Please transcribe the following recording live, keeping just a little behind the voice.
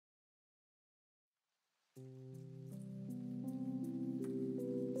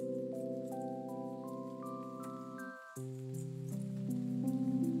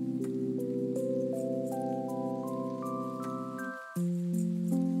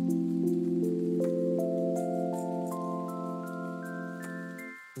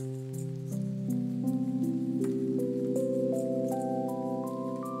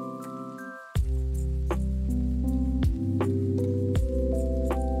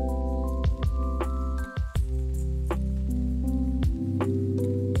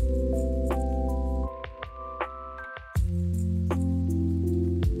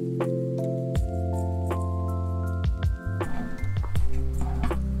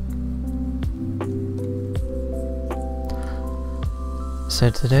So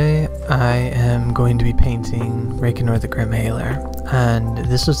today I am going to be painting Reikenor The Grimhailer, and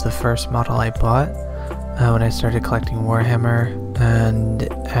this was the first model I bought when I started collecting Warhammer, and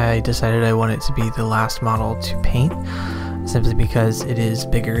I decided I want it to be the last model to paint, simply because it is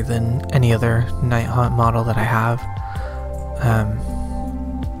bigger than any other Nighthaunt model that I have.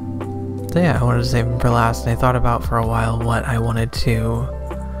 So yeah, I wanted to save him for last, and I thought about for a while what I wanted to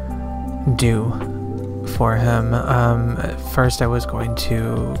do for him. At first I was going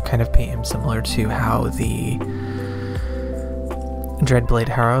to kind of paint him similar to how the Dreadblade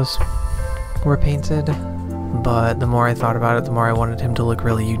Harrows were painted, but the more I thought about it, the more I wanted him to look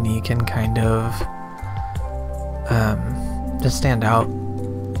really unique and kind of just stand out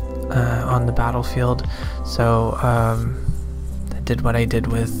on the battlefield. So I did what I did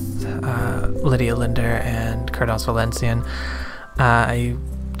with Lydia Linder and Kurdos Valencian. I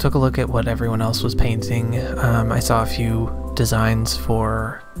took a look at what everyone else was painting. I saw a few designs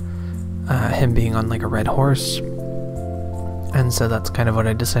for him being on like a red horse, and so that's kind of what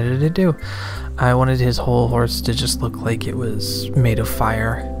I decided to do. I wanted his whole horse to just look like it was made of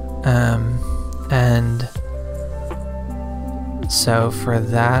fire, and so for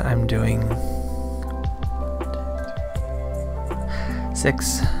that I'm doing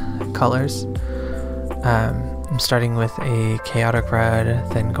 6 colors. I'm starting with a chaotic red,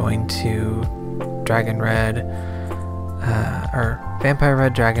 then going to dragon red, or vampire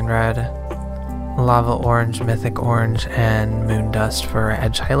red, dragon red, lava orange, mythic orange, and moon dust for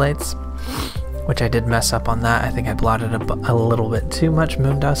edge highlights, which I did mess up on that. I think I blotted a little bit too much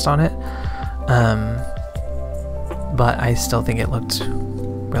moon dust on it, but I still think it looked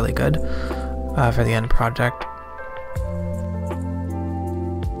really good for the end project.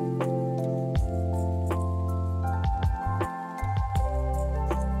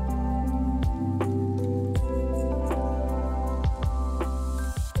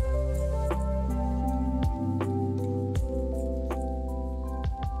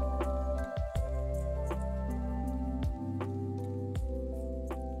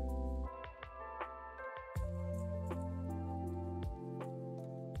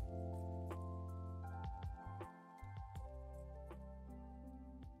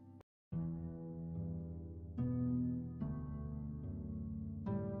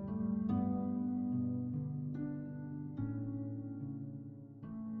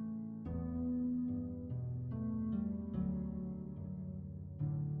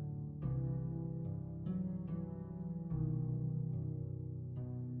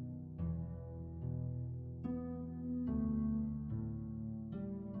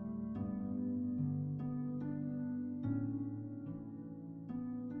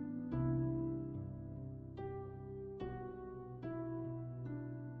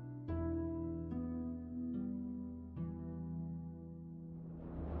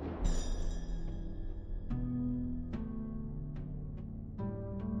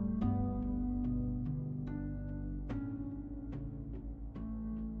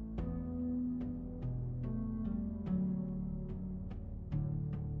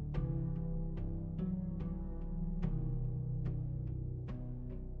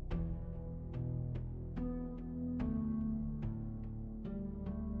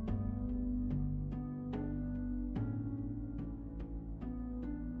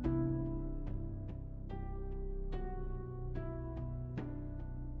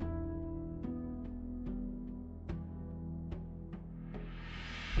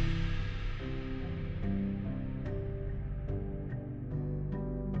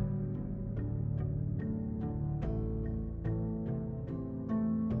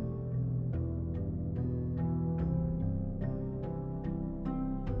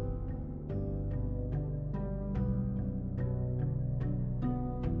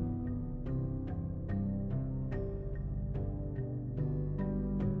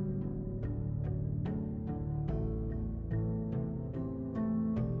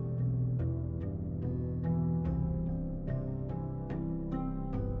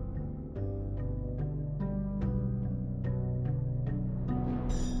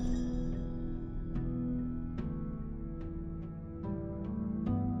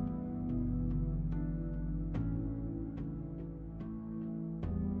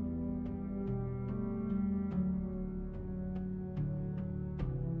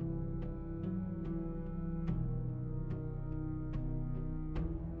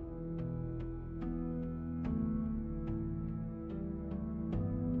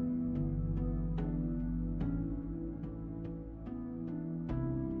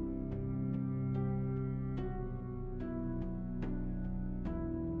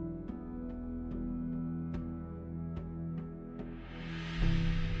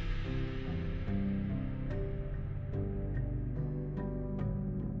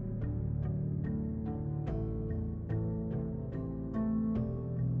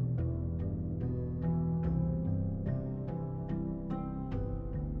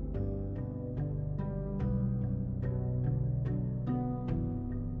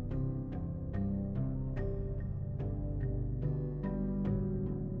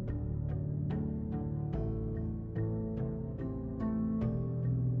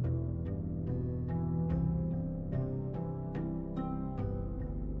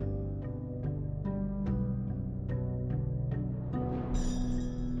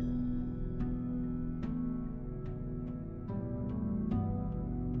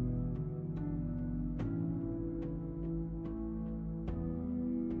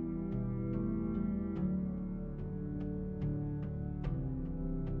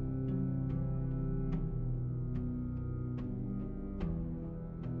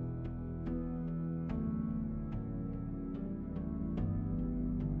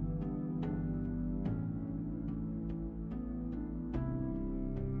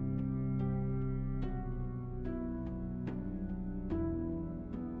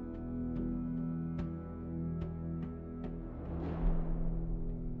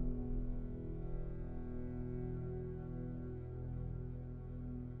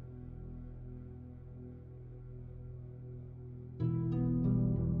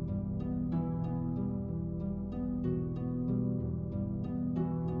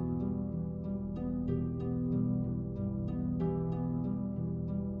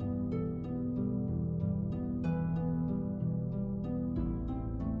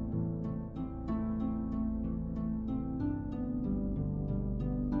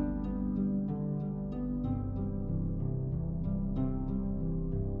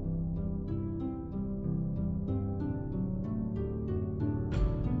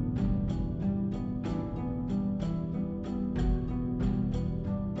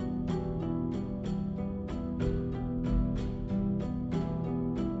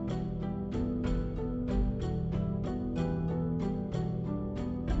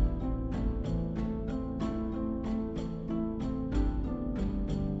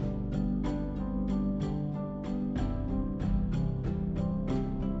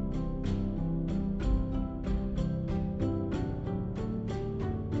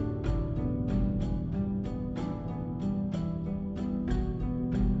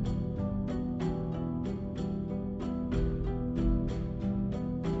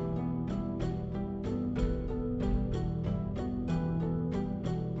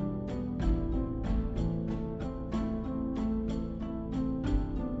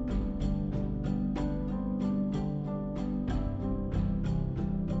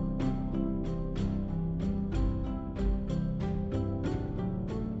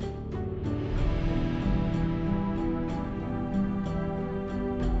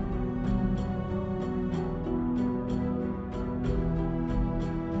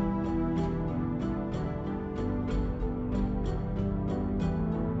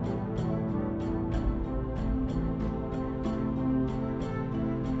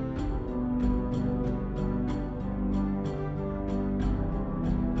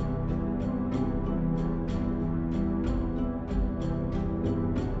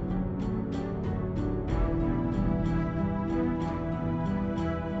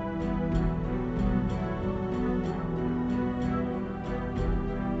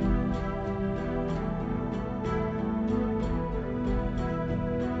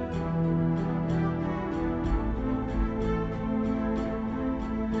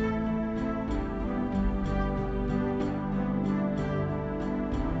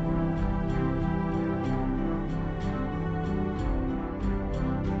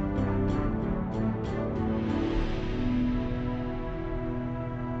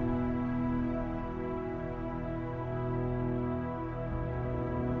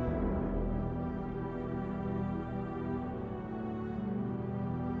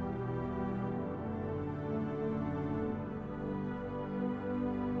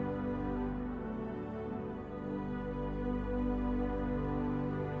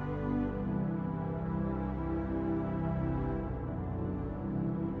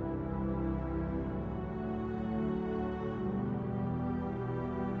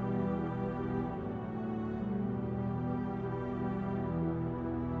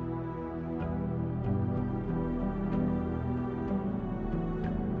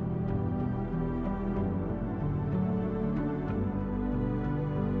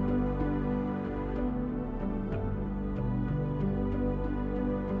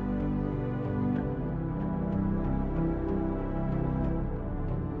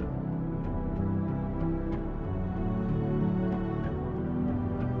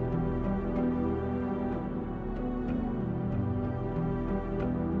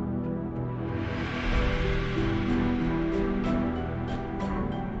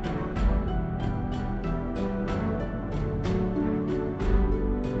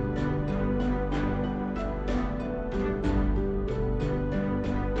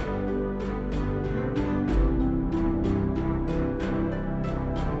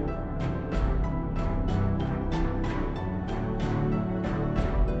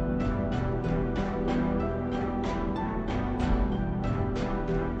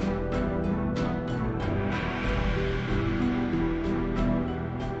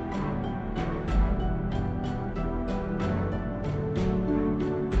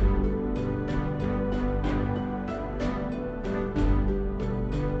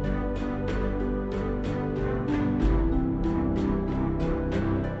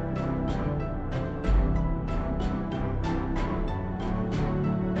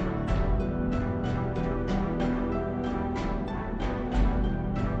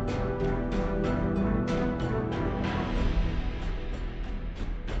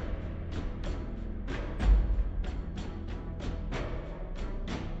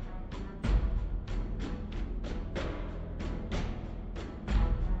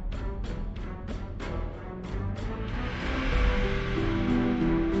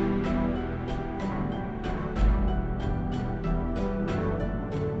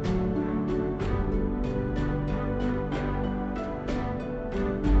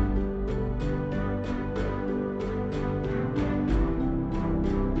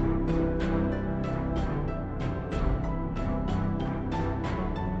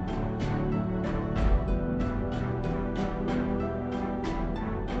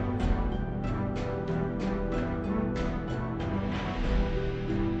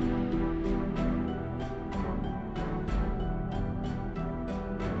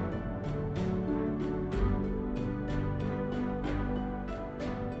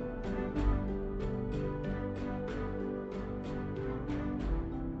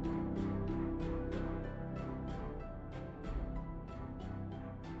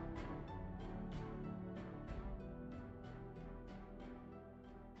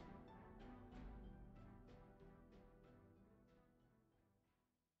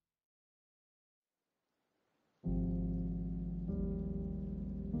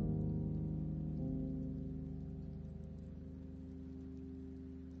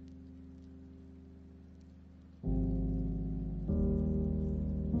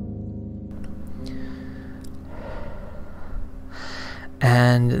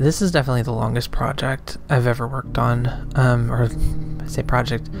 And this is definitely the longest project I've ever worked on, or I say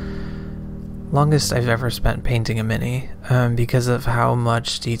project, longest I've ever spent painting a mini, because of how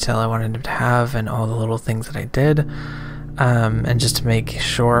much detail I wanted it to have and all the little things that I did, and just to make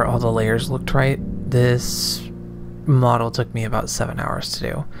sure all the layers looked right. This model took me about 7 hours to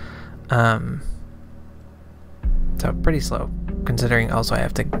do, so pretty slow, considering also I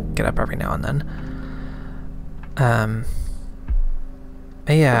have to get up every now and then.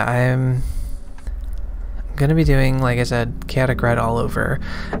 But yeah, I'm gonna be doing, like I said, chaotic red all over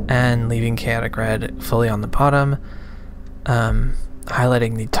and leaving chaotic red fully on the bottom,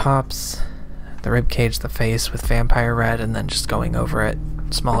 highlighting the tops, the rib cage, the face with vampire red, and then just going over it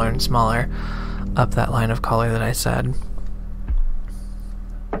smaller and smaller up that line of color that I said.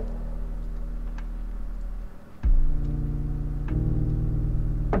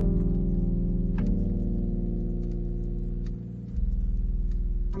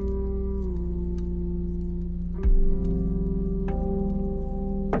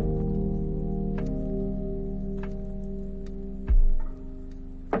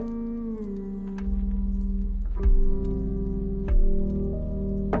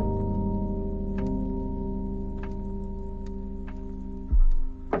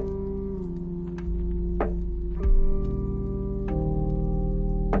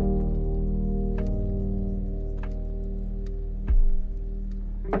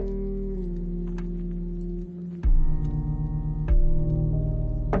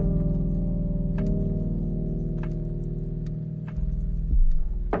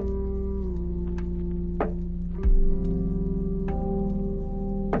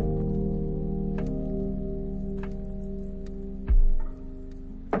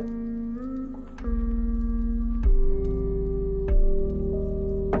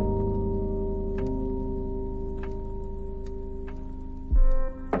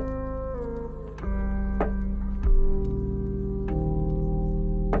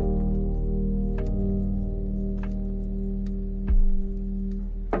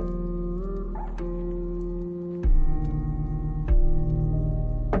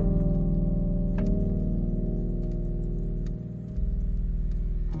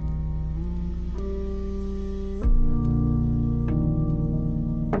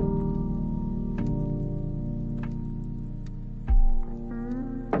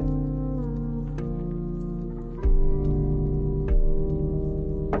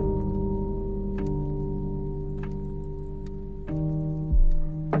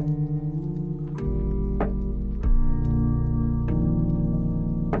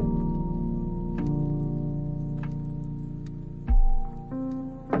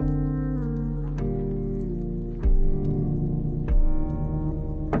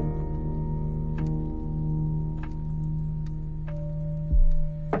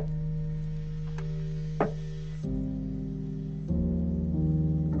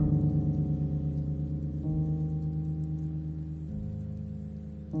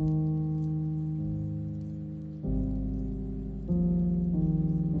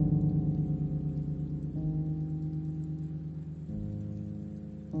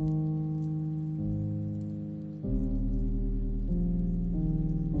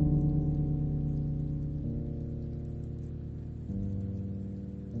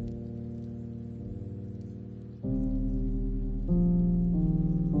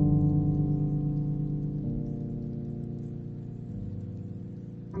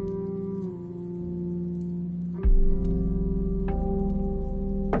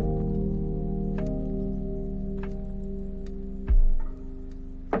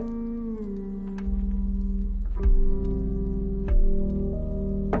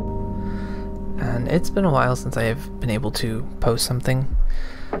 It's been a while since I've been able to post something,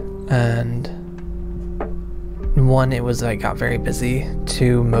 and one, it was I got very busy.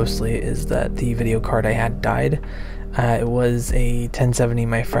 Two, mostly is that the video card I had died. It was a 1070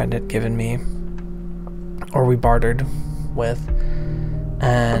 my friend had given me, or we bartered with,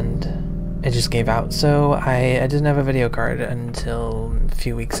 and it just gave out. So I didn't have a video card until a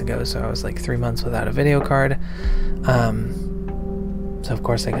few weeks ago, so I was like 3 months without a video card. So of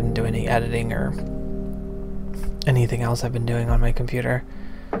course I couldn't do any editing or anything else I've been doing on my computer,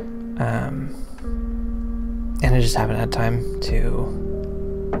 and I just haven't had time to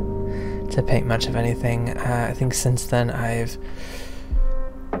paint much of anything. I think since then I've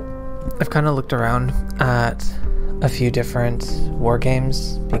kind of looked around at a few different war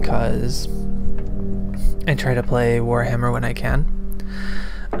games, because I try to play Warhammer when I can.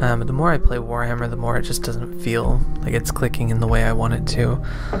 But the more I play Warhammer, the more it just doesn't feel like it's clicking in the way I want it to.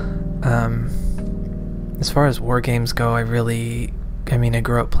 As far as war games go, I really I mean, I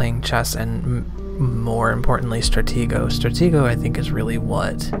grew up playing chess and more importantly Stratego. Stratego, I think, is really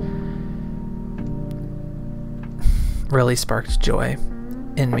what really sparked joy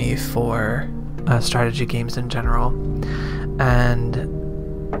in me for strategy games in general,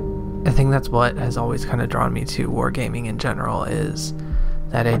 and I think that's what has always kind of drawn me to wargaming in general, is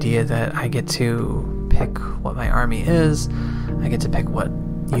that idea that I get to pick what my army is, I get to pick what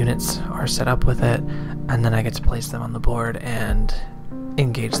units are set up with it, and then I get to place them on the board and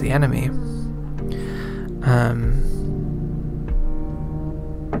engage the enemy.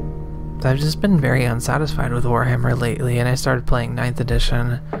 I've just been very unsatisfied with Warhammer lately, and I started playing 9th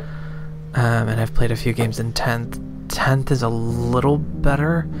edition, and I've played a few games in 10th. 10th is a little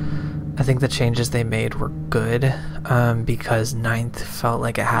better. I think the changes they made were good, because 9th felt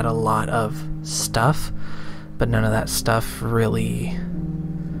like it had a lot of stuff, but none of that stuff really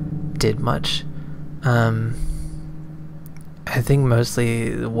did much. I think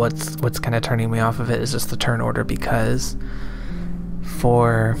mostly what's kind of turning me off of it is just the turn order, because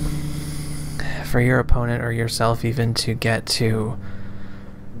for your opponent or yourself even to get to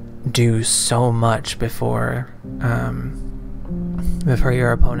do so much before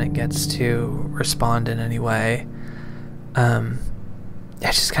your opponent gets to respond in any way, it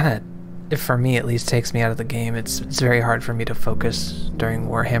just kind of, for me at least, takes me out of the game. It's very hard for me to focus during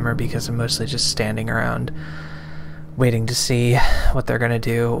Warhammer because I'm mostly just standing around waiting to see what they're gonna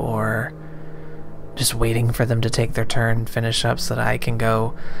do, or just waiting for them to take their turn, finish up so that I can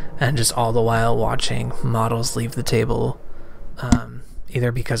go, and just all the while watching models leave the table,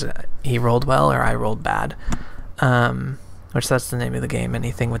 either because he rolled well or I rolled bad, which that's the name of the game.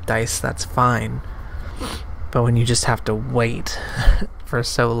 Anything with dice, that's fine, but when you just have to wait for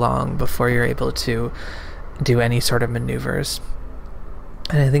so long before you're able to do any sort of maneuvers,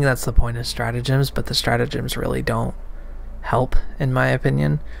 and I think that's the point of stratagems, but the stratagems really don't help, in my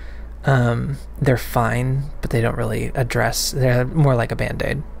opinion. They're fine, but they don't really address, they're more like a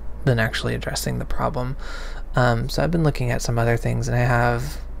band-aid than actually addressing the problem. So I've been looking at some other things, and I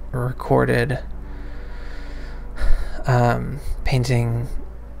have recorded painting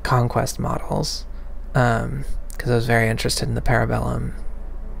conquest models, because I was very interested in the Parabellum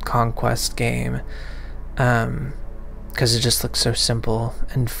conquest game, because it just looks so simple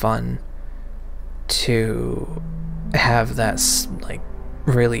and fun to have that like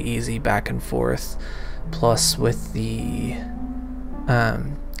really easy back and forth, plus with the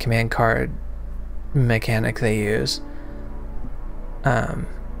command card mechanic they use,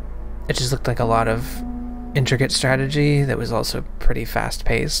 it just looked like a lot of intricate strategy that was also pretty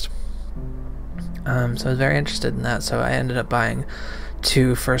fast-paced. So I was very interested in that, so I ended up buying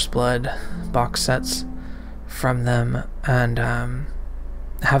 2 First Blood box sets from them, and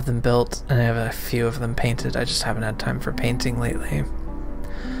have them built, and I have a few of them painted. I just haven't had time for painting lately.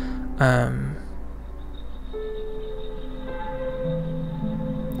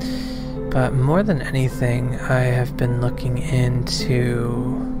 But more than anything, I have been looking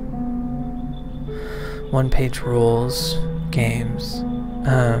into one-page rules games.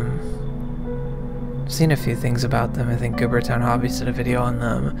 Seen a few things about them. I think Goobertown Hobbies did a video on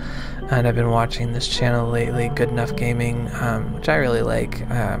them, and I've been watching this channel lately, Good Enough Gaming, which I really like.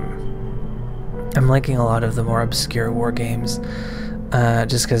 I'm liking a lot of the more obscure war games,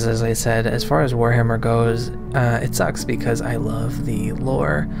 just because, as I said, as far as Warhammer goes, it sucks because I love the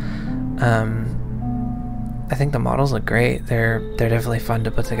lore. I think the models look great. They're definitely fun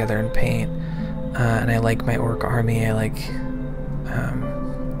to put together and paint, and I like my orc army. I like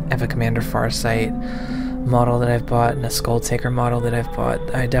I have a Commander Farsight model that I've bought and a Skulltaker model that I've bought.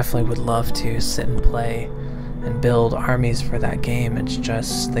 I definitely would love to sit and play and build armies for that game. It's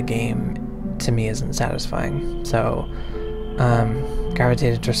just the game to me isn't satisfying. So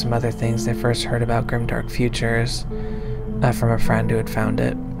gravitated to some other things. I first heard about Grimdark Futures from a friend who had found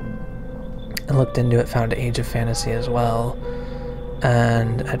it. I looked into it, found Age of Fantasy as well,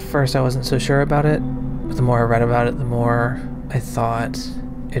 and at first I wasn't so sure about it, but the more I read about it, the more I thought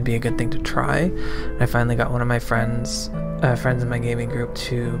it'd be a good thing to try. I finally got one of my friends in my gaming group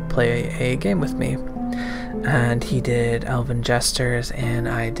to play a game with me, and he did Elven Jesters and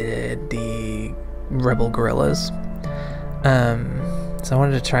I did the Rebel Guerrillas. So I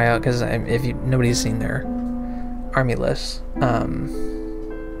wanted to try out, because nobody's seen their army lists,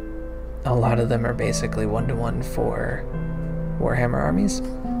 a lot of them are basically 1-to-1 for Warhammer armies,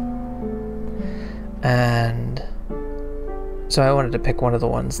 and so I wanted to pick one of the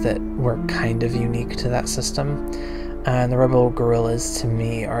ones that were kind of unique to that system. And the Rebel Guerrillas, to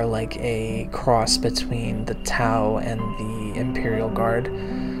me, are like a cross between the Tau and the Imperial Guard.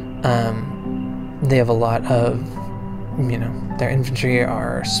 They have a lot of you know, their infantry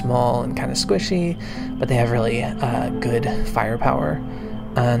are small and kind of squishy, but they have really good firepower,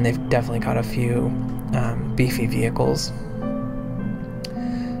 and they've definitely got a few beefy vehicles.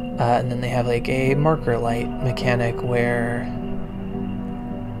 And then they have like a marker light mechanic where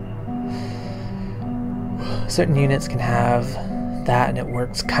certain units can have that, and it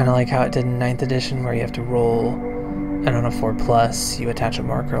works kind of like how it did in 9th edition, where you have to roll, and on a 4+, you attach a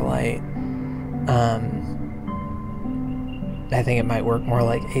marker light. I think it might work more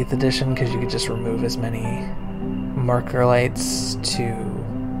like 8th edition, because you could just remove as many marker lights to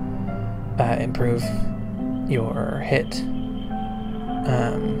improve your hit.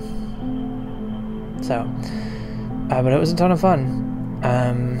 But it was a ton of fun.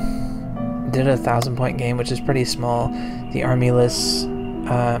 Did a 1,000-point game, which is pretty small. The army lists,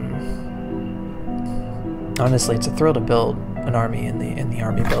 honestly, it's a thrill to build an army in the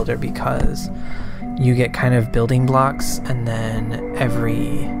army builder, because you get kind of building blocks, and then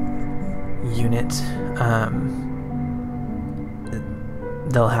every unit,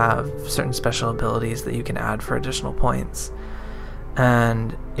 they'll have certain special abilities that you can add for additional points,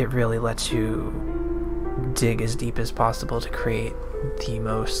 and it really lets you dig as deep as possible to create the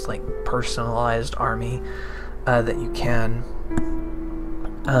most like personalized army that you can,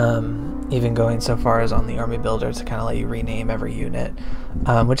 even going so far as on the army builder to kind of let you rename every unit,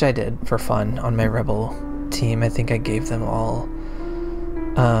 which I did for fun on my rebel team. I think I gave them all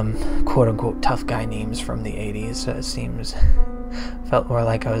quote-unquote tough guy names from the 80s, so it felt more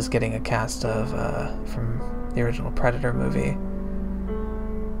like I was getting a cast of from the original Predator movie.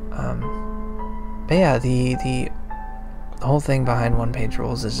 But yeah, the whole thing behind one-page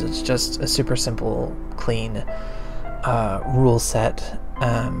rules is it's just a super simple, clean rule set.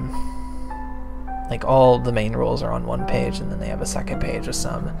 Like all the main rules are on one page, and then they have a second page with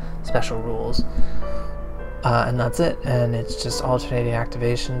some special rules. And that's it, and it's just alternating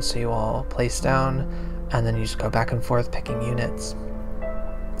activations, so you all place down, and then you just go back and forth picking units.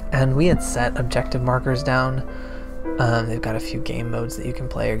 And we had set objective markers down. They've got a few game modes that you can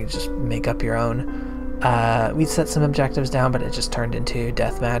play, or you can just make up your own. We set some objectives down, but it just turned into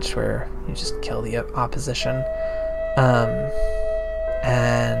deathmatch, where you just kill the opposition.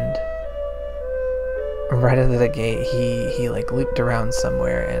 And right out of the gate, he like looped around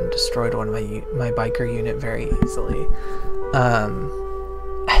somewhere and destroyed one of my biker unit very easily.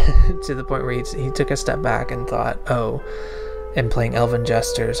 To the point where he took a step back and thought, oh, and playing Elven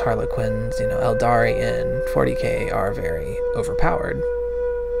Jesters, Harlequins, you know, Eldari in 40k are very overpowered.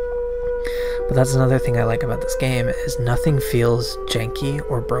 But that's another thing I like about this game, is nothing feels janky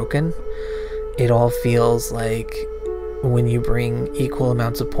or broken. It all feels like when you bring equal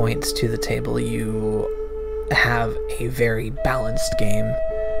amounts of points to the table, you have a very balanced game.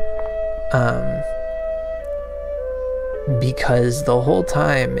 Because the whole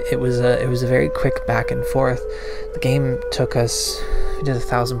time it was a very quick back and forth. The game took us, we did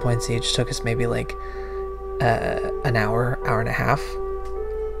 1,000 points each, took us maybe like an hour and a half,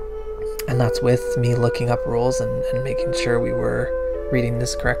 and that's with me looking up rules and making sure we were reading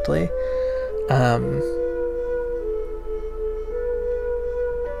this correctly.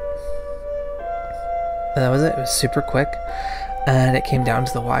 That was it. It was super quick, and it came down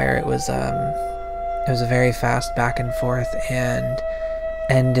to the wire. It was a very fast back and forth, and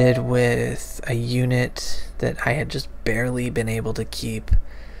ended with a unit that I had just barely been able to keep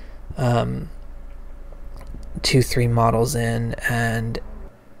 2-3 models in, and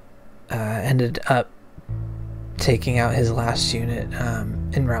ended up taking out his last unit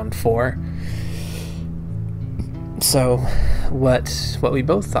in round 4. So what we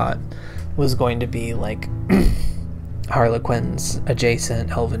both thought was going to be like Harlequins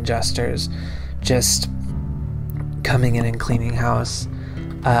adjacent Elven Jesters just coming in and cleaning house.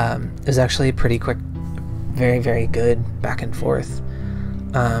 It was actually a pretty quick, very, very good back and forth.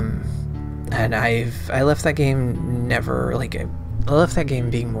 And I left that game I left that game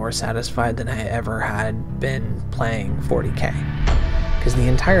being more satisfied than I ever had been playing 40k. Because the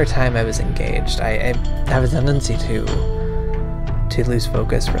entire time I was engaged, I have a tendency to lose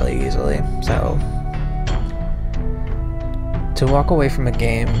focus really easily. So to walk away from a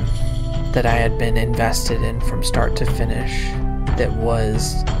game that I had been invested in from start to finish, that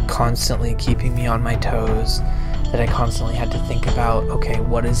was constantly keeping me on my toes, that I constantly had to think about, okay,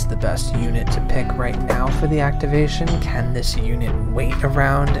 what is the best unit to pick right now for the activation? Can this unit wait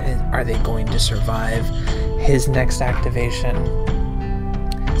around? Are they going to survive his next activation?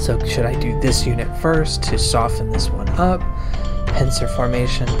 So should I do this unit first to soften this one up? Pincer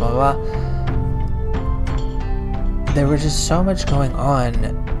formation, blah blah. There was just so much going on,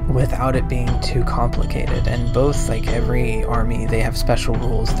 without it being too complicated. And both, like every army, they have special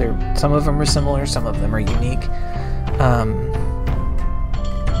rules. Some of them are similar, some of them are unique.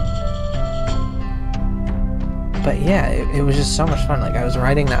 But yeah, it was just so much fun. Like, I was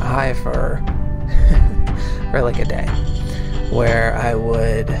riding that high for for like a day, where I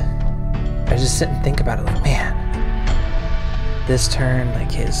just sit and think about it, like, man, this turn,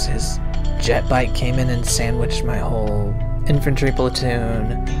 like his jet bike came in and sandwiched my whole infantry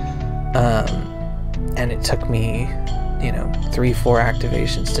platoon, and it took me, 3-4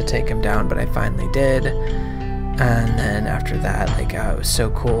 activations to take him down, but I finally did. And then after that, like, it was so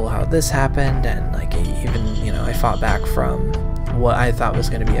cool how this happened, and like even, I fought back from what I thought was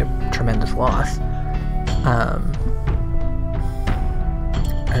going to be a tremendous loss,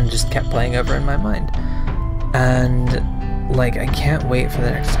 and just kept playing over in my mind. And like, I can't wait for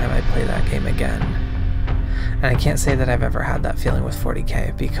the next time I play that game again. And I can't say that I've ever had that feeling with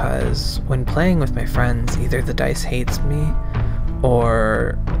 40k, because when playing with my friends, either the dice hates me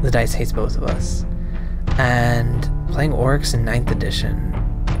or the dice hates both of us. And playing orcs in 9th edition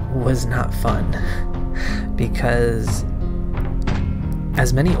was not fun, because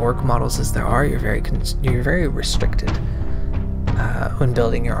as many orc models as there are, you're very restricted when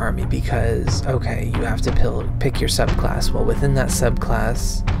building your army, because, okay, you have to pick your subclass. Well, within that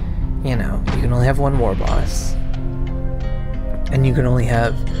subclass, you can only have one war boss, and you can only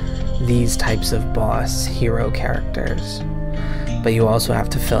have these types of boss hero characters, but you also have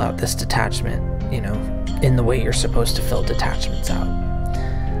to fill out this detachment, in the way you're supposed to fill detachments out.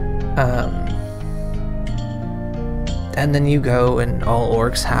 And then you go, and all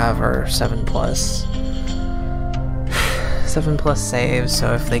orcs have are 7+ saves,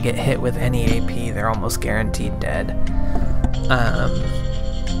 so if they get hit with any AP, they're almost guaranteed dead. And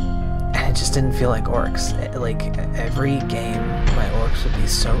it just didn't feel like orcs. Like, every game, my orcs would be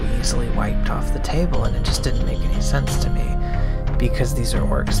so easily wiped off the table, and it just didn't make any sense to me. Because these are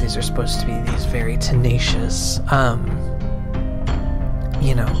orcs, these are supposed to be these very tenacious,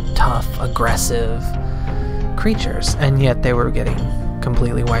 tough, aggressive creatures, and yet they were getting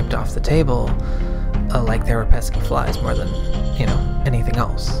completely wiped off the table, like they were pesky flies more than, anything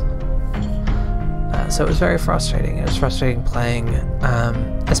else. So it was very frustrating. It was frustrating playing,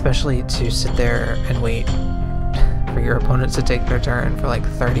 especially to sit there and wait for your opponent to take their turn for like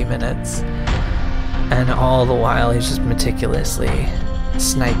 30 minutes. And all the while, he's just meticulously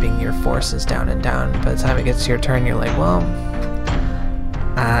sniping your forces down and down. By the time it gets to your turn, you're like, well,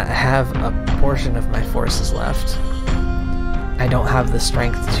 I have a portion of my forces left. I don't have the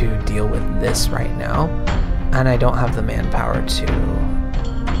strength to deal with this right now, and I don't have the manpower to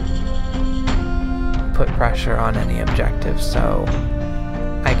put pressure on any objective, so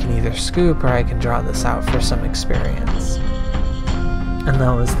I can either scoop or I can draw this out for some experience. And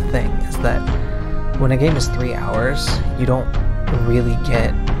that was the thing, is that when a game is 3 hours, you don't really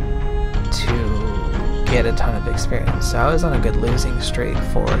get to get a ton of experience. So I was on a good losing streak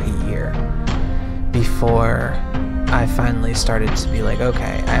for a year before I finally started to be like,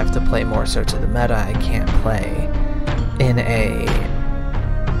 okay, I have to play more so to the meta. I can't play in a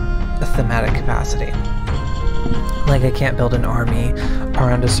thematic capacity. Like, I can't build an army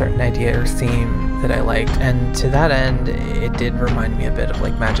around a certain idea or theme that I liked. And to that end, it did remind me a bit of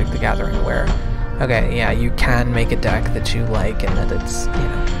like Magic the Gathering, where okay, yeah, you can make a deck that you like and that it's,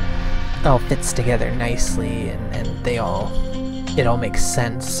 all fits together nicely, and it all makes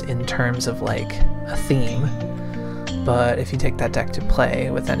sense in terms of like a theme. But if you take that deck to play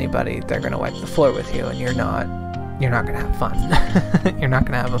with anybody, they're gonna wipe the floor with you, and you're not gonna have fun. You're not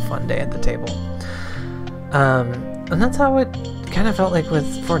gonna have a fun day at the table. And that's how it kind of felt like with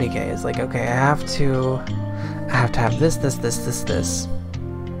 40k. Is like, okay, I have to have this.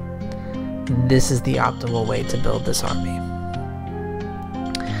 This is the optimal way to build this army.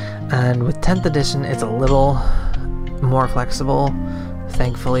 And with 10th edition, it's a little more flexible.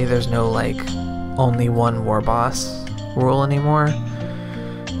 Thankfully, there's no like only one war boss rule anymore.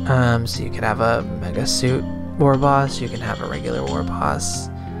 So you could have a mega suit war boss, you can have a regular war boss.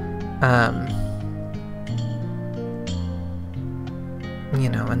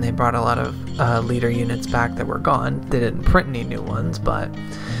 And they brought a lot of leader units back that were gone. They didn't print any new ones, but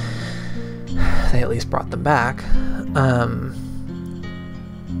they at least brought them back.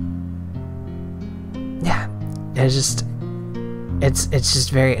 Yeah, it's just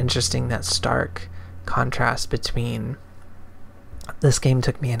very interesting, that stark contrast between this game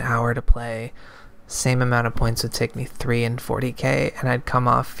took me an hour to play, same amount of points would take me 3 in 40k, and I'd come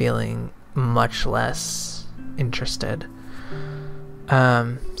off feeling much less interested.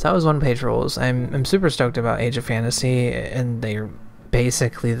 So that was one page rules. I'm super stoked about Age of Fantasy, and they're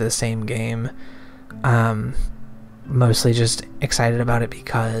basically the same game. Mostly just excited about it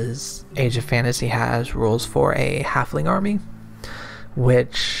because Age of Fantasy has rules for a halfling army,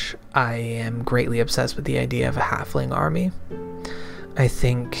 which I am greatly obsessed with the idea of a halfling army. I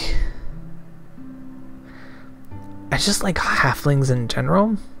think I just like halflings in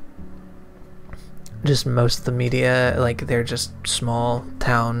general. Just most of the media, like, they're just small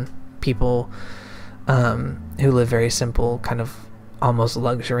town people who live very simple, kind of almost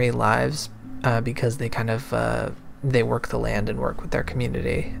luxury lives, because they kind of they work the land and work with their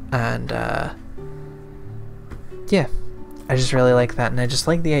community. And yeah, I just really like that, and I just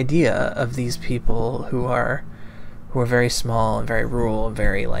like the idea of these people who are very small and very rural and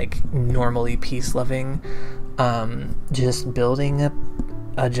very, like, normally peace-loving, just building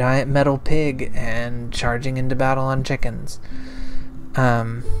a giant metal pig and charging into battle on chickens.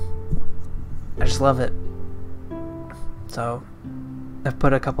 I just love it. So I've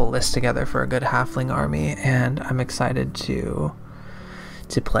put a couple lists together for a good halfling army, and I'm excited to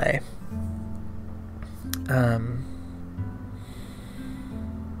play.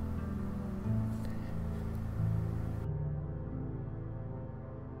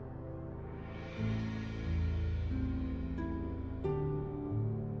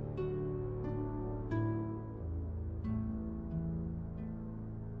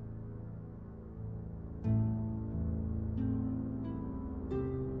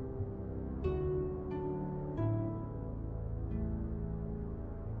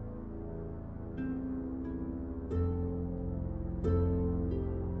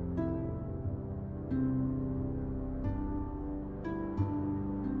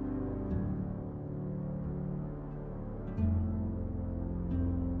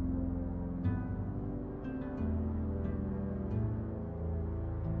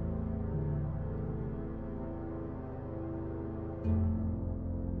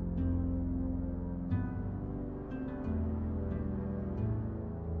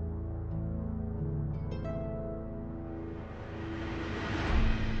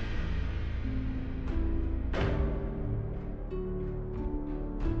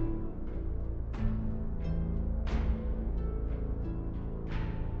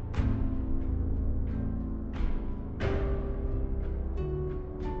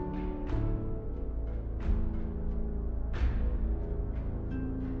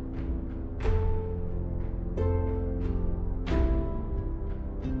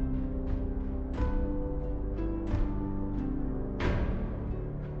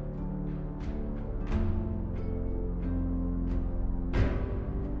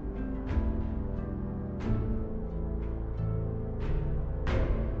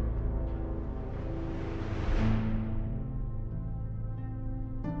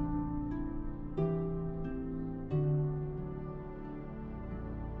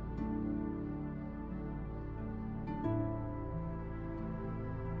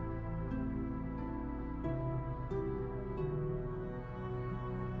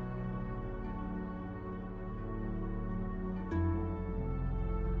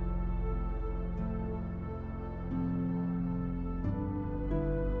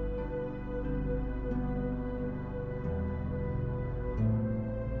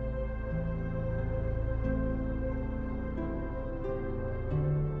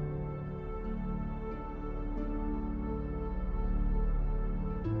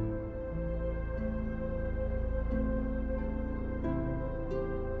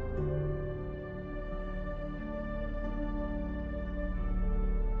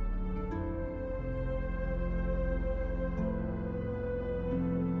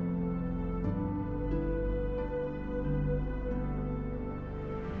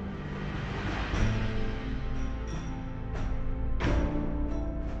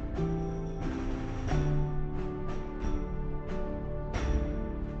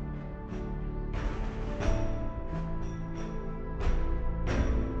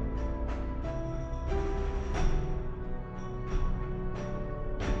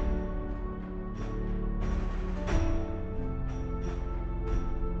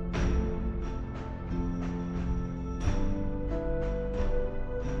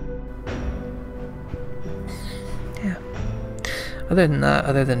 Other than that,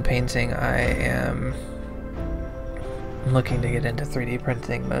 other than painting, I am looking to get into 3D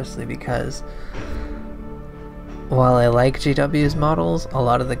printing, mostly because while I like GW's models, a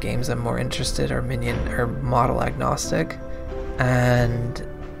lot of the games I'm more interested are model agnostic, and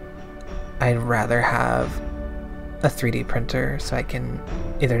I'd rather have a 3D printer so I can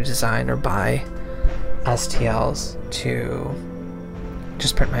either design or buy STLs to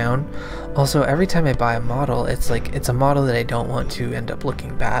just print my own. Also, every time I buy a model, it's a model that I don't want to end up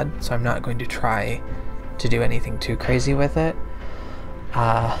looking bad, so I'm not going to try to do anything too crazy with it.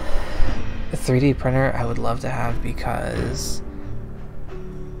 A 3D printer I would love to have, because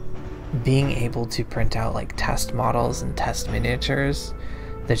being able to print out like test models and test miniatures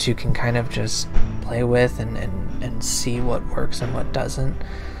that you can kind of just play with and see what works and what doesn't.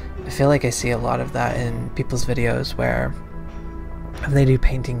 I feel like I see a lot of that in people's videos, where when they do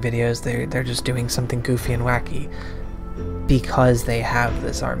painting videos, they're just doing something goofy and wacky because they have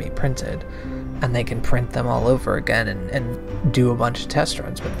this army printed, and they can print them all over again and do a bunch of test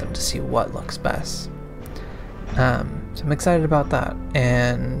runs with them to see what looks best. So I'm excited about that,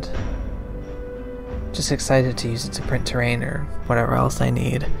 and just excited to use it to print terrain or whatever else I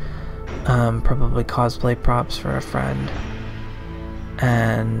need. Probably cosplay props for a friend,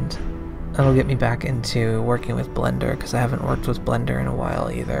 and that'll get me back into working with Blender, because I haven't worked with Blender in a while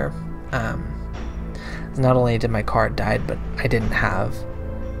either. Not only did my card die, but I didn't have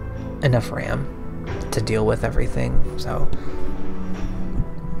enough RAM to deal with everything, so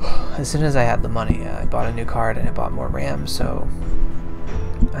as soon as I had the money, I bought a new card and I bought more RAM, so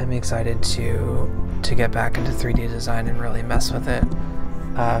I'm excited to get back into 3D design and really mess with it.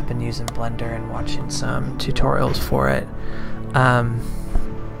 I've been using Blender and watching some tutorials for it,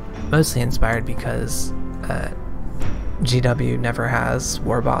 mostly inspired because GW never has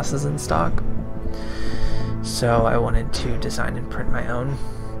war bosses in stock, so I wanted to design and print my own,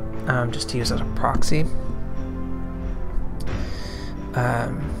 just to use as a proxy.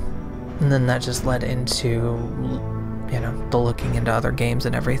 And then that just led into, you know, the looking into other games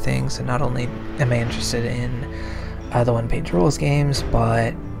and everything. So not only am I interested in the one-page rules games,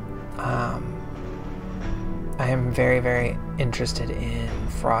 but I am very, very interested in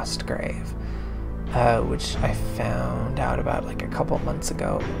Frostgrave, which I found out about like a couple months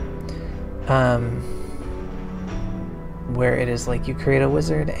ago, where it is like you create a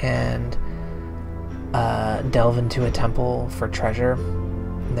wizard and delve into a temple for treasure.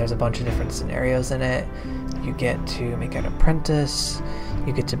 And there's a bunch of different scenarios in it. You get to make an apprentice,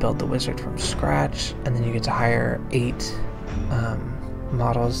 you get to build the wizard from scratch, and then you get to hire 8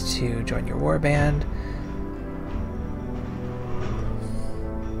 models to join your warband.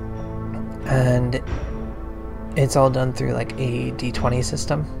 And it's all done through like a d20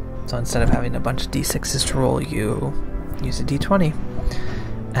 system. So instead of having a bunch of d6s to roll, you use a d20.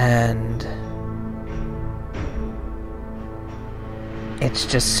 And it's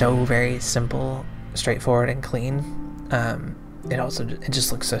just so very simple, straightforward, and clean. It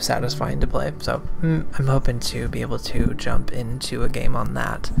just looks so satisfying to play. So I'm hoping to be able to jump into a game on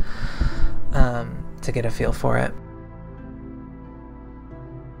that, to get a feel for it.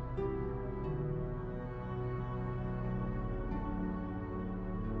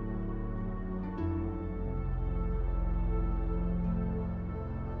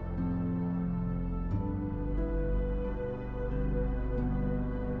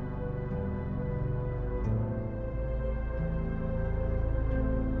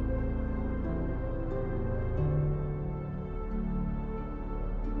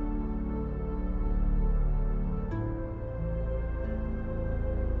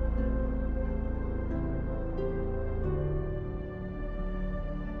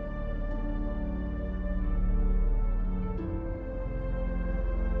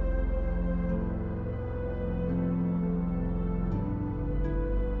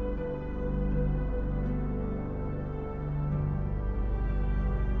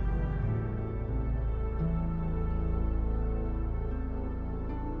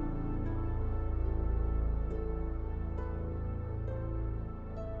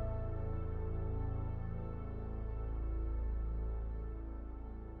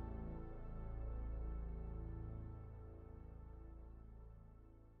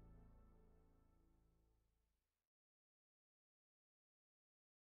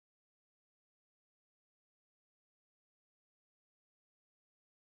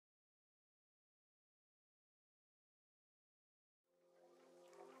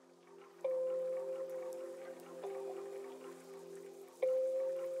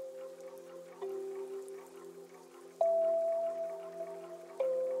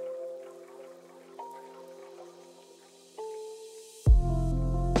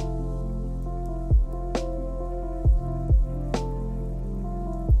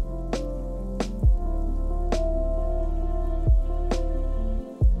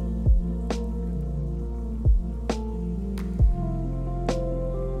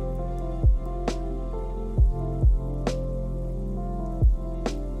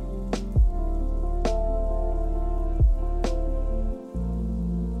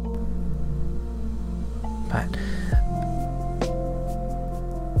 But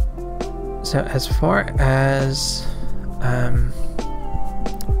so as far as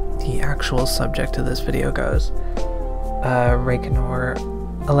the actual subject of this video goes, Reikenor,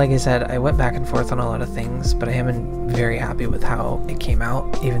 like I said, I went back and forth on a lot of things, but I am very happy with how it came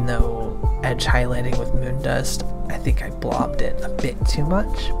out, even though edge highlighting with moon dust, I think I blobbed it a bit too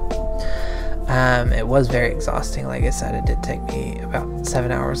much. It was very exhausting. Like I said, it did take me about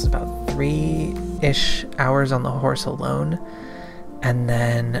 7 hours, about 3-ish hours on the horse alone, and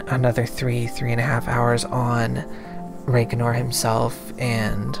then another 3.5 hours on Reikenor himself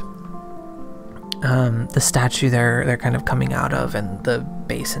and the statue they're kind of coming out of, and the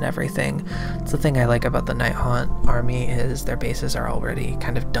base and everything. It's the thing I like about the Night Haunt army is their bases are already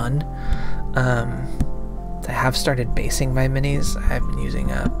kind of done. I have started basing my minis. I've been using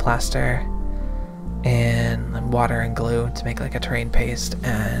a plaster and water and glue to make like a terrain paste,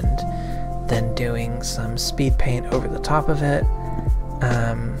 and then doing some speed paint over the top of it,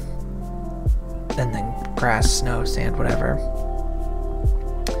 and then grass, snow, sand, whatever.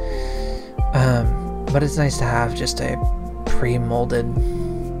 But it's nice to have just a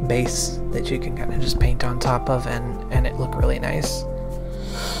pre-molded base that you can kind of just paint on top of, and it look really nice.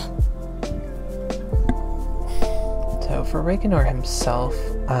 So for Reikenor himself,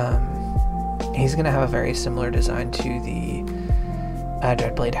 he's going to have a very similar design to the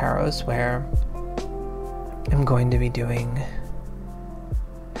Dreadblade Harrows, where I'm going to be doing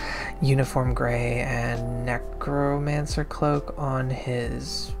uniform gray and necromancer cloak on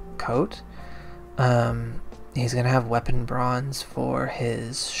his coat. He's gonna have weapon bronze for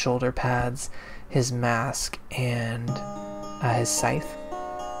his shoulder pads, his mask, and his scythe.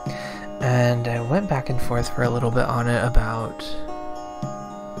 And I went back and forth for a little bit on it about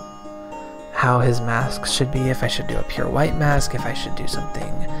how his masks should be, if I should do a pure white mask, if I should do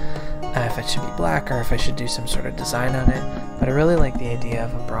something, if it should be black, or if I should do some sort of design on it. But I really like the idea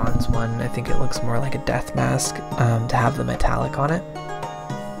of a bronze one. I think it looks more like a death mask to have the metallic on it.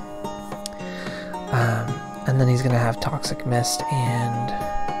 And then he's going to have Toxic Mist and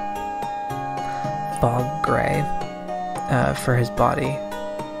Fog Gray for his body.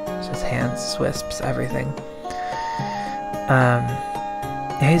 So his hands, wisps, everything.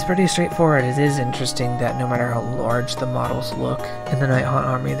 Yeah, he's pretty straightforward. It is interesting that no matter how large the models look in the Night Haunt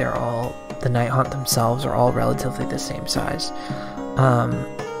army, the Night Haunt themselves are all relatively the same size.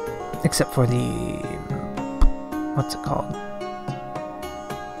 Except for the... what's it called?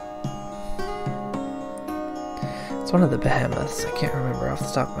 It's one of the behemoths. I can't remember off the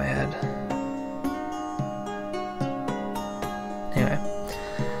top of my head. Anyway.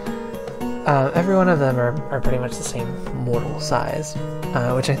 Every one of them are pretty much the same mortal size,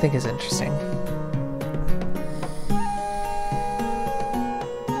 which I think is interesting.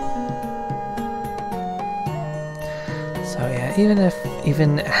 So yeah,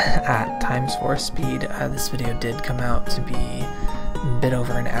 even at ×4 speed, this video did come out to be a bit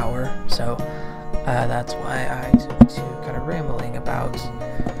over an hour, so that's why I took to kind of rambling about,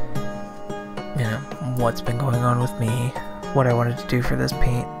 you know, what's been going on with me, what I wanted to do for this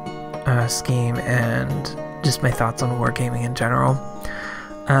paint scheme, and just my thoughts on wargaming in general.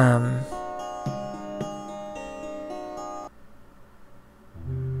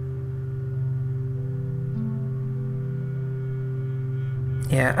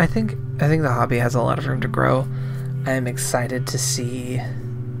 Yeah, I think the hobby has a lot of room to grow. I am excited to see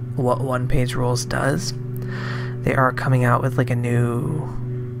what One Page Rules does. They are coming out with like a new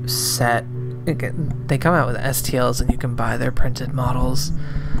set. They come out with STLs and you can buy their printed models.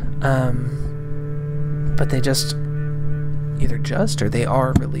 But they they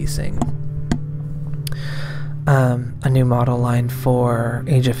are releasing a new model line for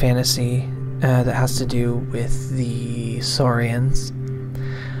Age of Fantasy that has to do with the Saurians.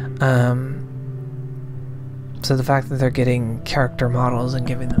 So the fact that they're getting character models and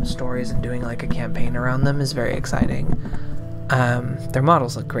giving them stories and doing like a campaign around them is very exciting. Their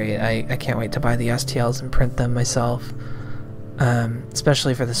models look great. I can't wait to buy the STLs and print them myself.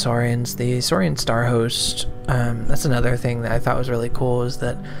 Especially for the Saurians. The Saurian Star Host, that's another thing that I thought was really cool, is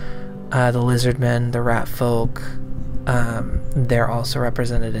that the Lizardmen, the Rat Folk, they're also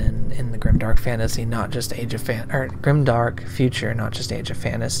represented in the Grimdark Fantasy, not just Grimdark Future, not just Age of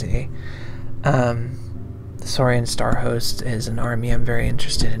Fantasy. The Saurian Star Host is an army I'm very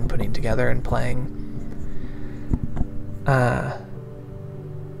interested in putting together and playing.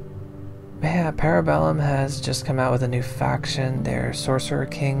 Yeah, Parabellum has just come out with a new faction. They're Sorcerer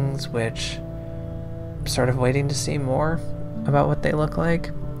Kings, which I'm sort of waiting to see more about what they look like.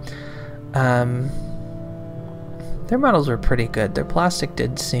 Their models were pretty good. Their plastic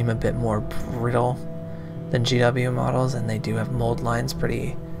did seem a bit more brittle than GW models, and they do have mold lines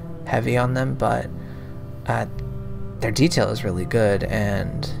pretty heavy on them, but their detail is really good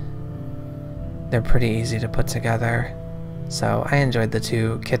and they're pretty easy to put together. So I enjoyed the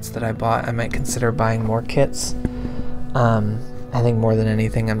 2 kits that I bought. I might consider buying more kits. I think more than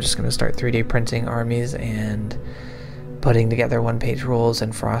anything I'm just going to start 3D printing armies and putting together one-page rules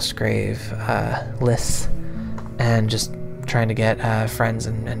and Frostgrave lists, and just trying to get friends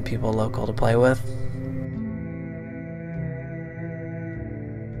and people local to play with.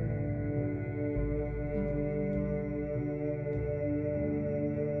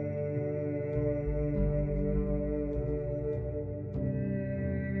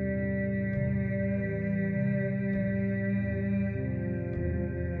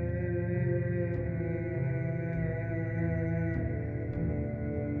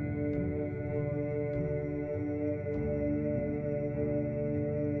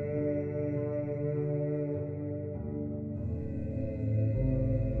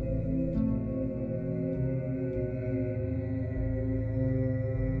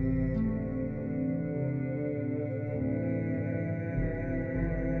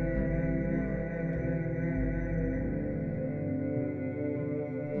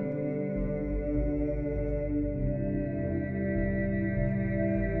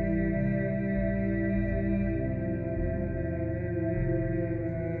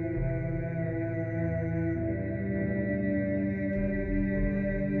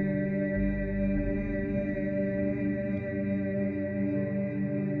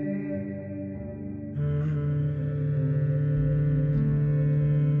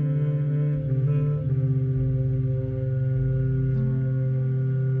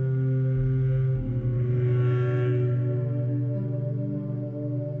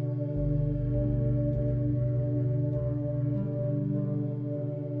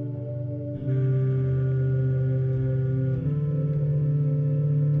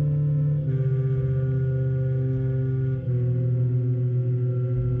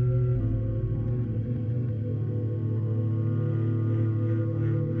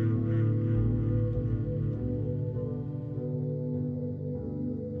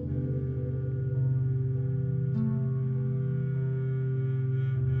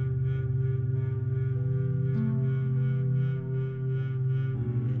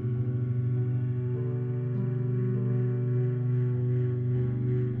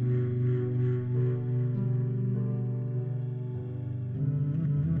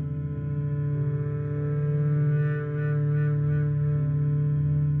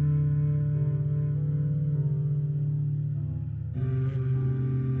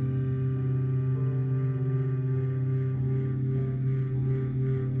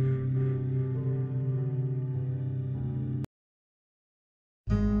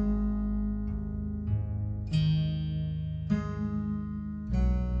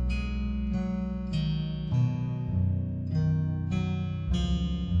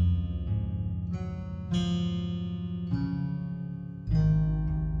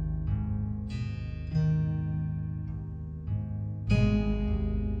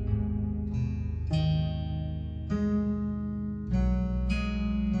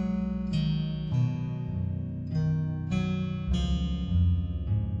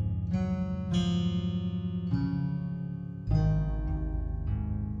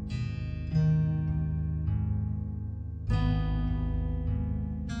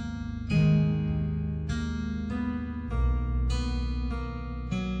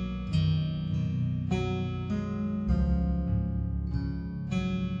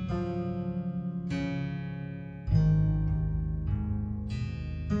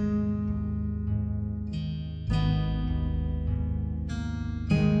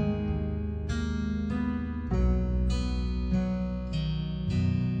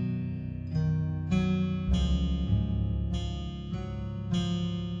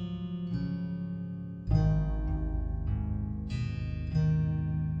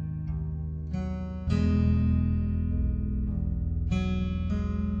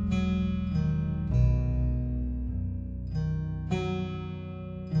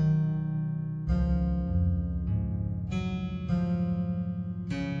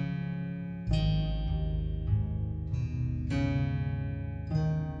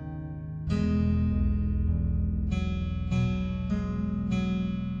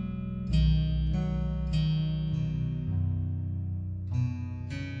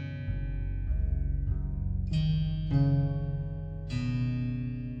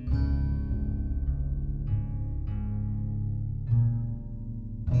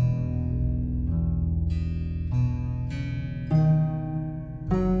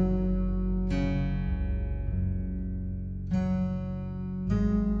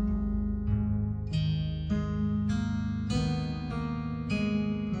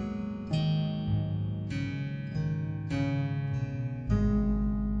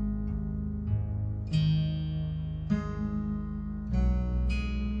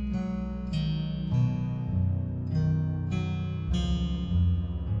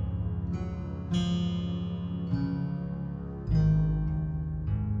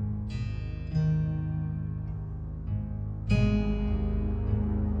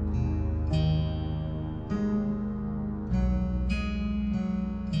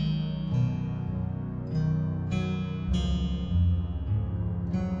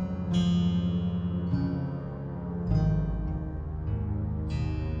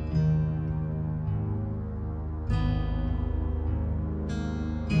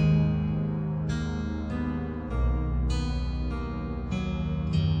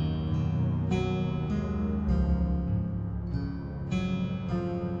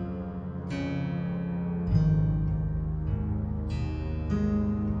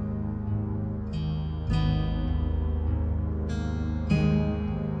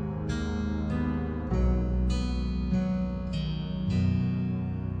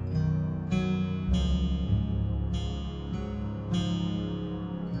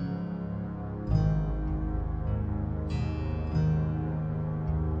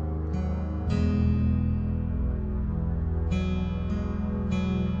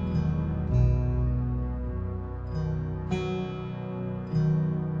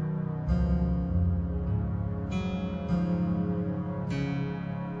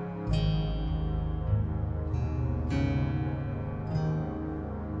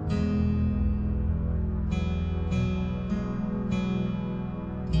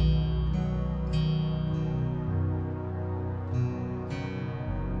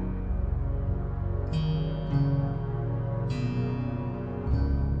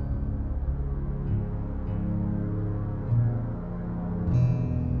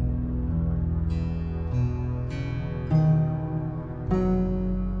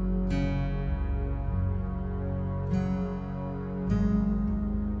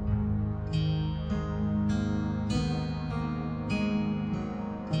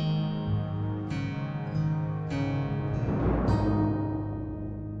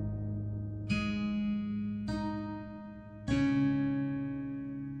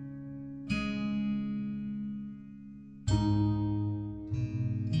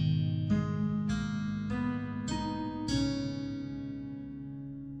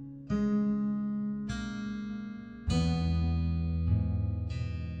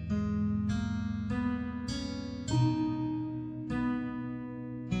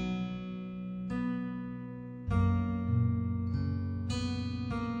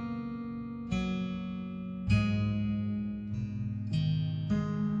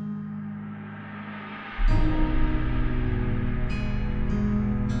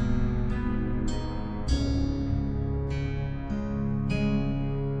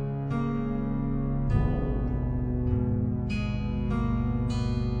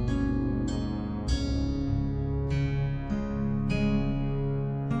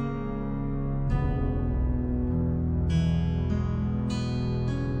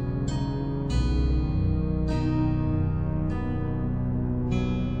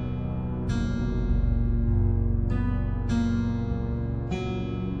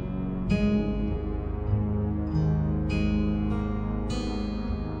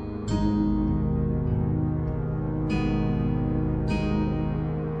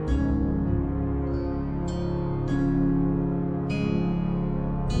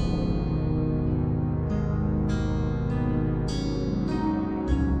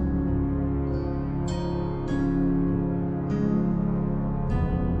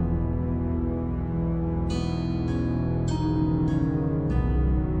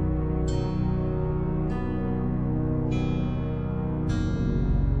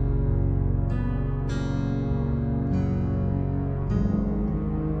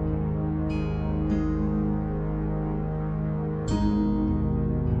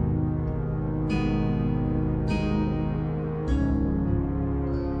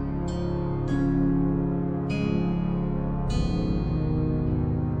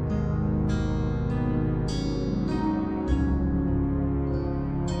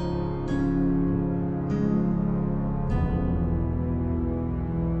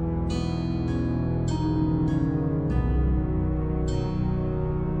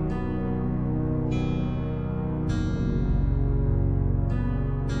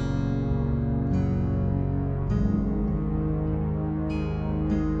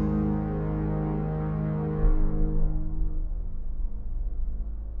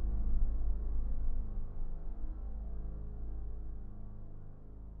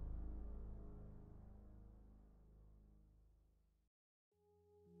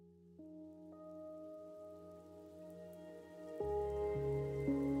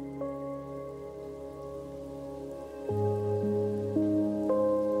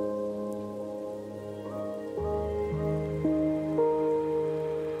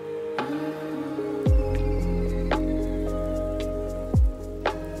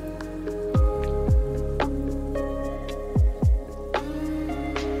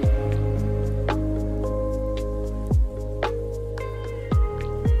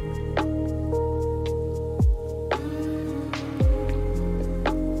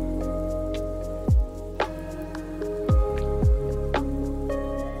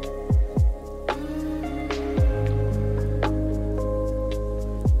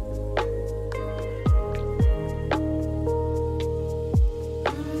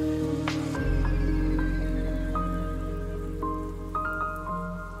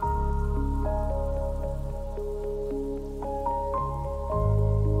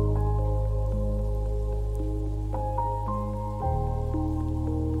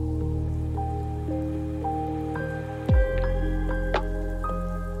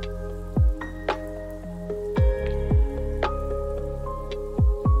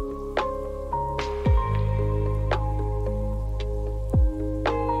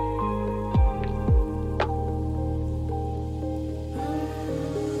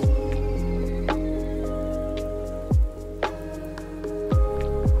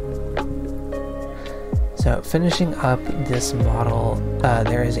 So finishing up this model,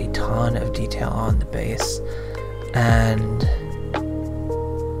 there is a ton of detail on the base, and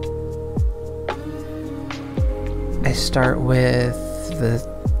I start with the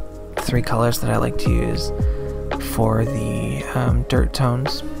 3 colors that I like to use for the dirt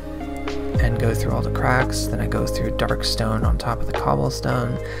tones and go through all the cracks. Then I go through dark stone on top of the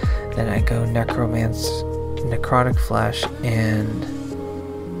cobblestone. Then I go necrotic flesh and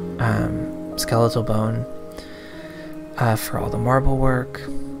skeletal bone for all the marble work.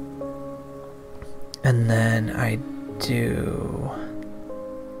 And then I do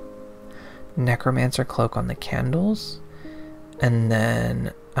necromancer cloak on the candles, and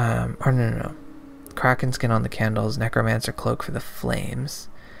then kraken skin on the candles, necromancer cloak for the flames,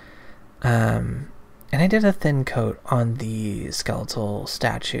 and I did a thin coat on the skeletal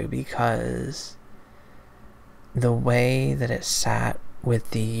statue because the way that it sat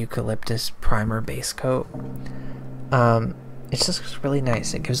with the eucalyptus primer base coat, it's just really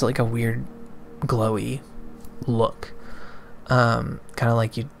nice. It gives it like a weird glowy look, kind of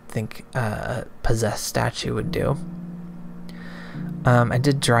like you'd think a possessed statue would do. I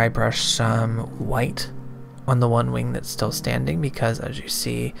did dry brush some white on the one wing that's still standing because, as you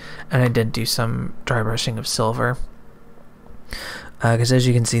see, and I did do some dry brushing of silver because as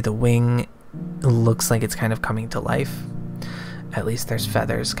you can see, the wing looks like it's kind of coming to life. At least there's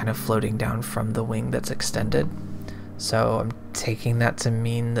feathers kind of floating down from the wing that's extended. So I'm taking that to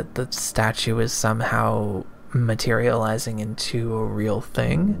mean that the statue is somehow materializing into a real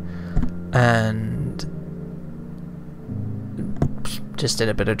thing, and just did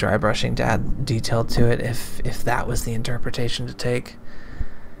a bit of dry brushing to add detail to it if that was the interpretation to take.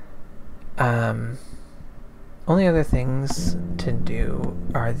 Only other things to do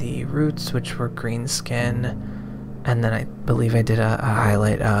are the roots, which were green skin, and then I believe I did a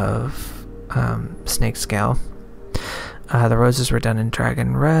highlight of snake scale. The roses were done in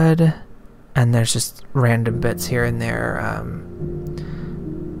dragon red, and there's just random bits here and there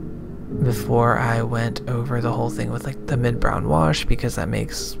before I went over the whole thing with like the mid-brown wash, because that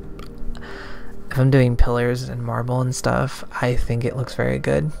makes, if I'm doing pillars and marble and stuff, I think it looks very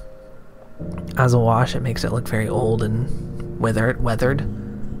good. As a wash, it makes it look very old and weathered.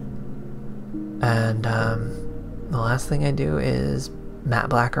 And the last thing I do is matte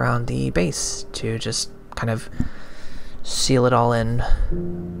black around the base to just kind of seal it all in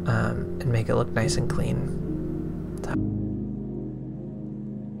and make it look nice and clean.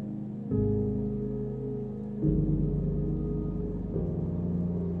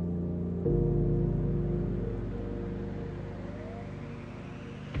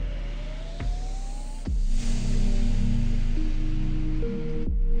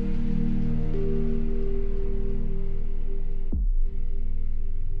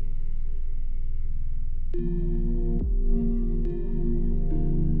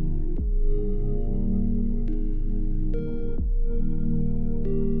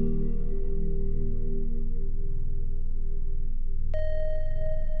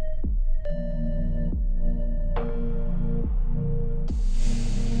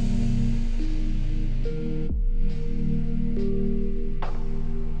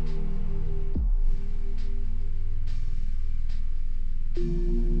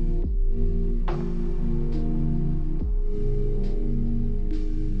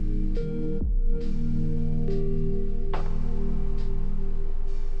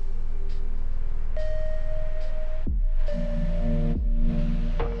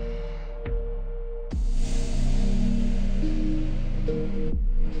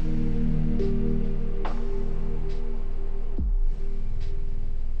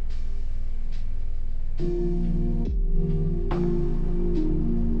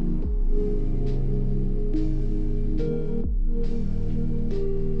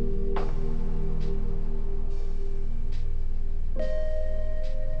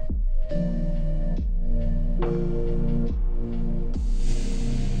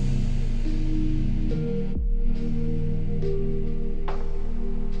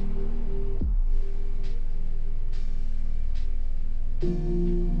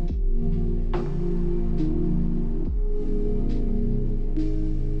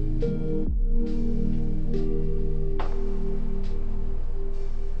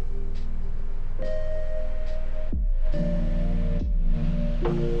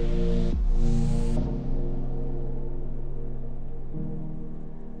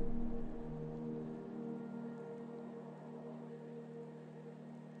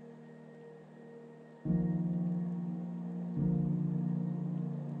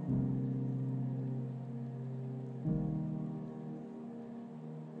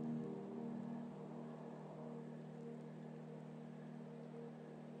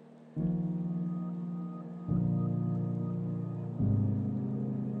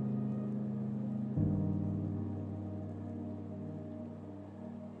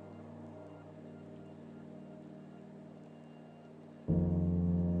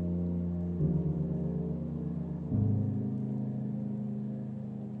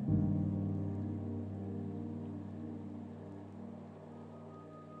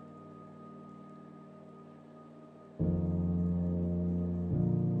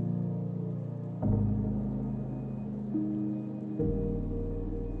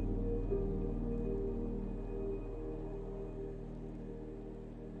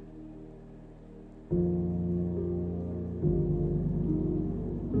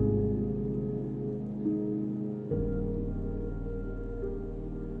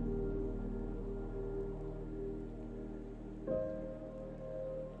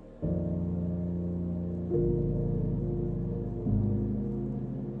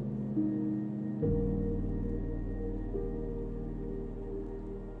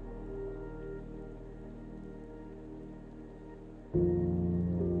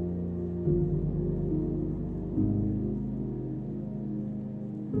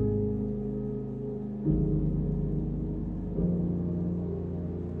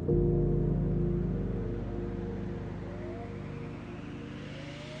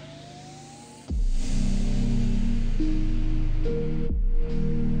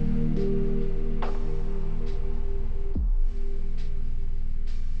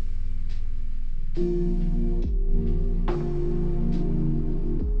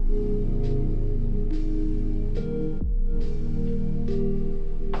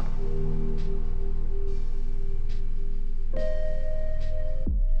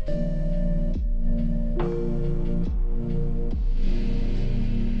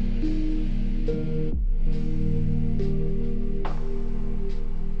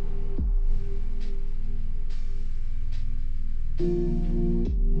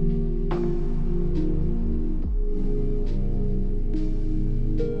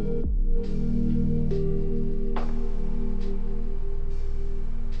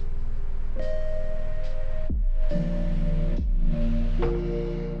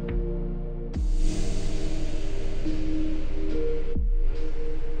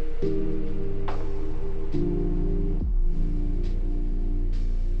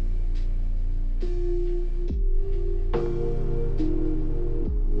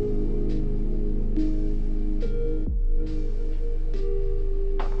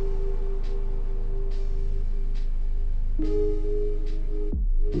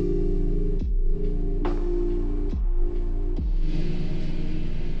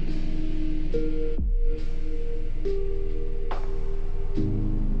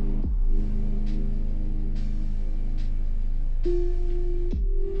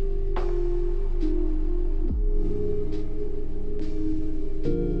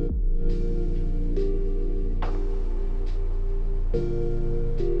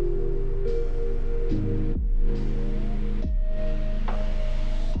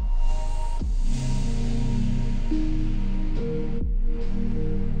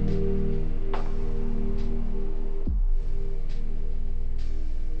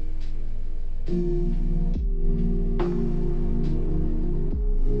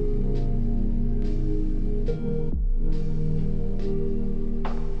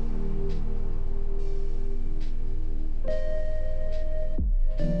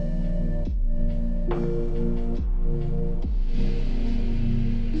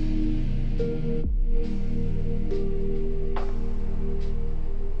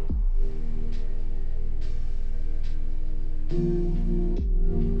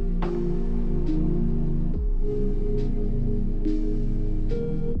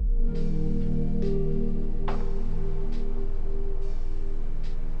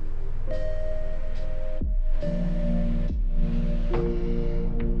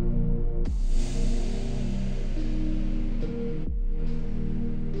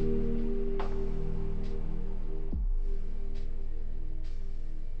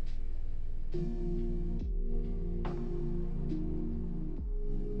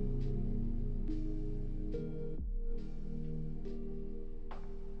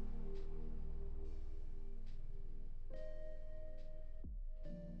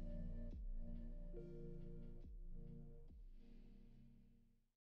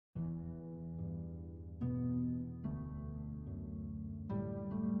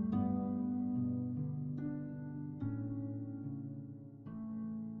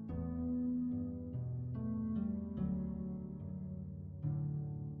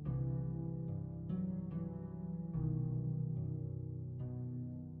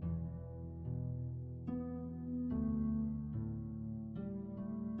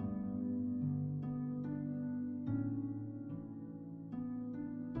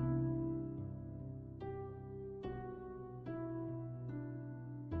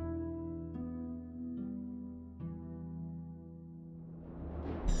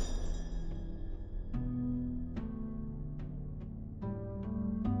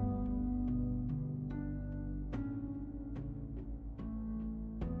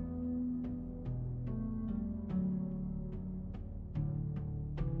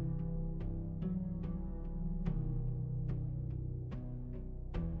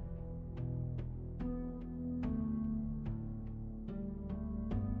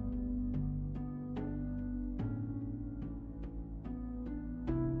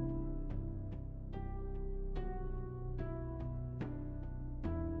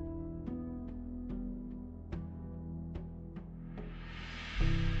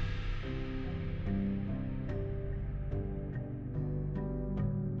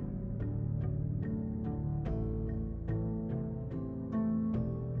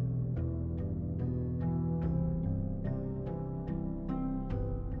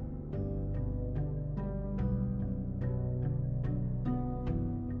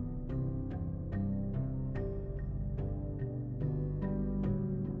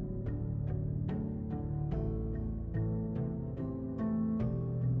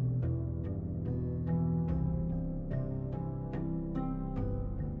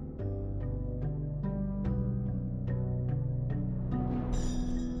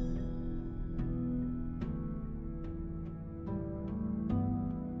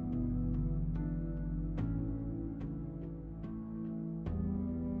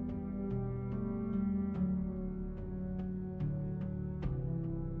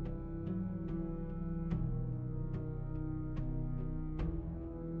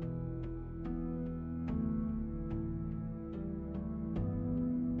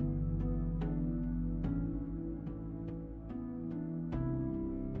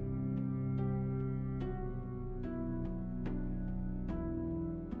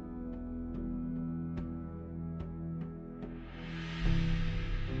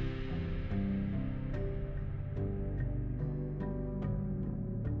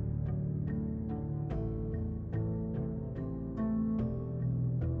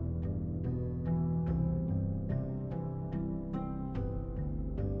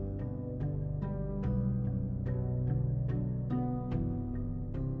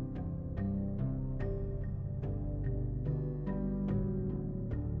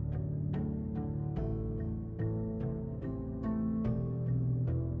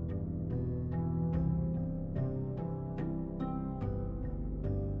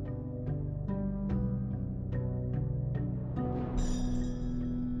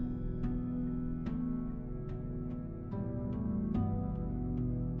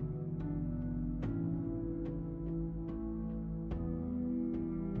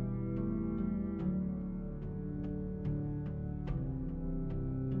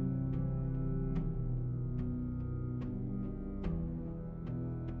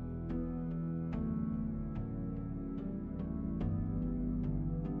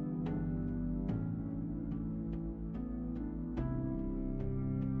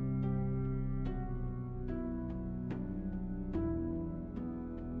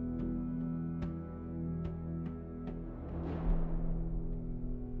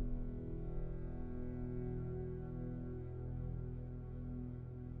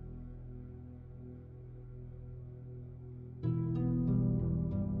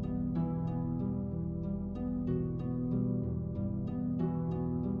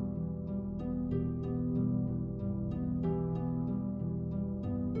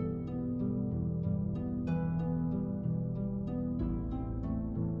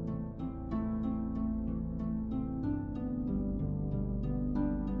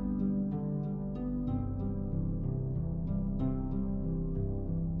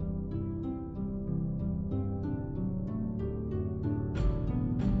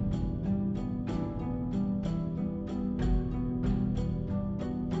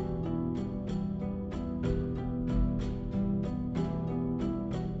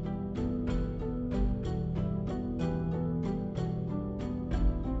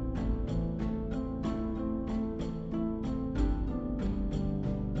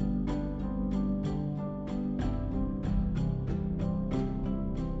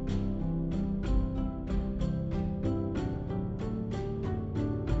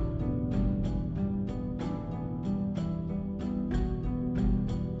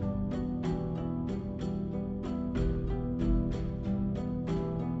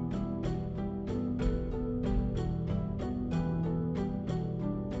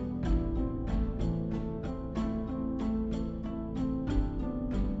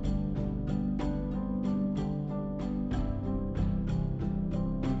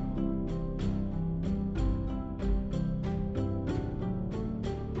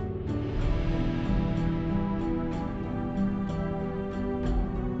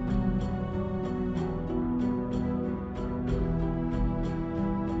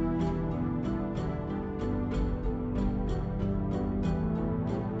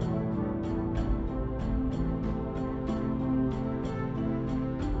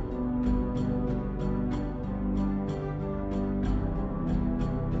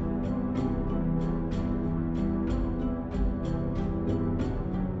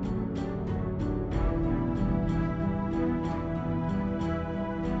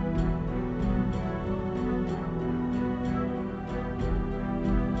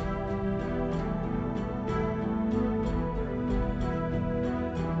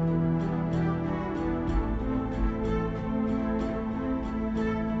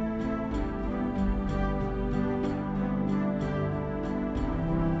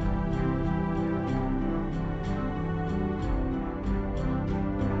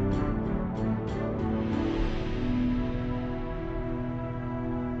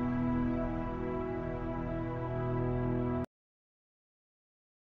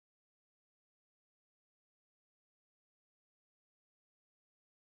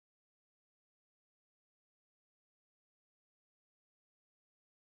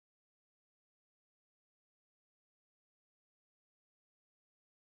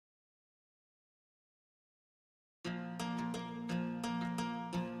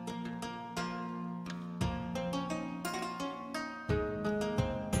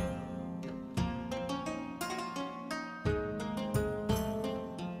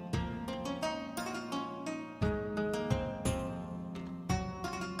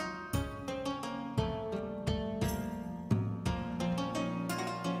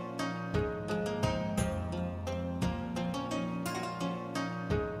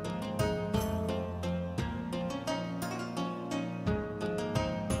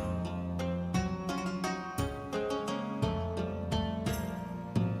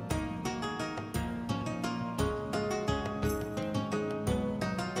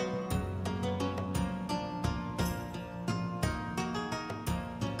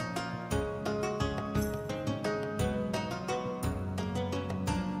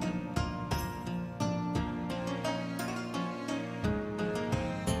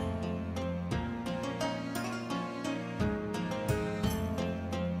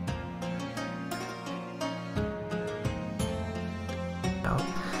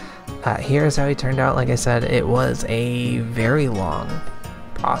 Here's how he turned out. Like I said, it was a very long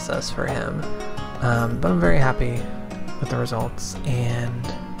process for him, but I'm very happy with the results, and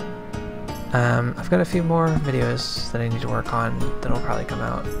I've got a few more videos that I need to work on that'll probably come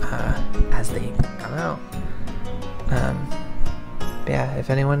out as they come out. But yeah, if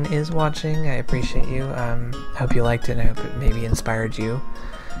anyone is watching, I appreciate you. I hope you liked it, and I hope it maybe inspired you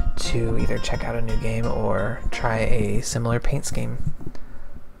to either check out a new game or try a similar paint scheme.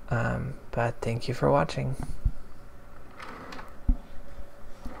 But thank you for watching.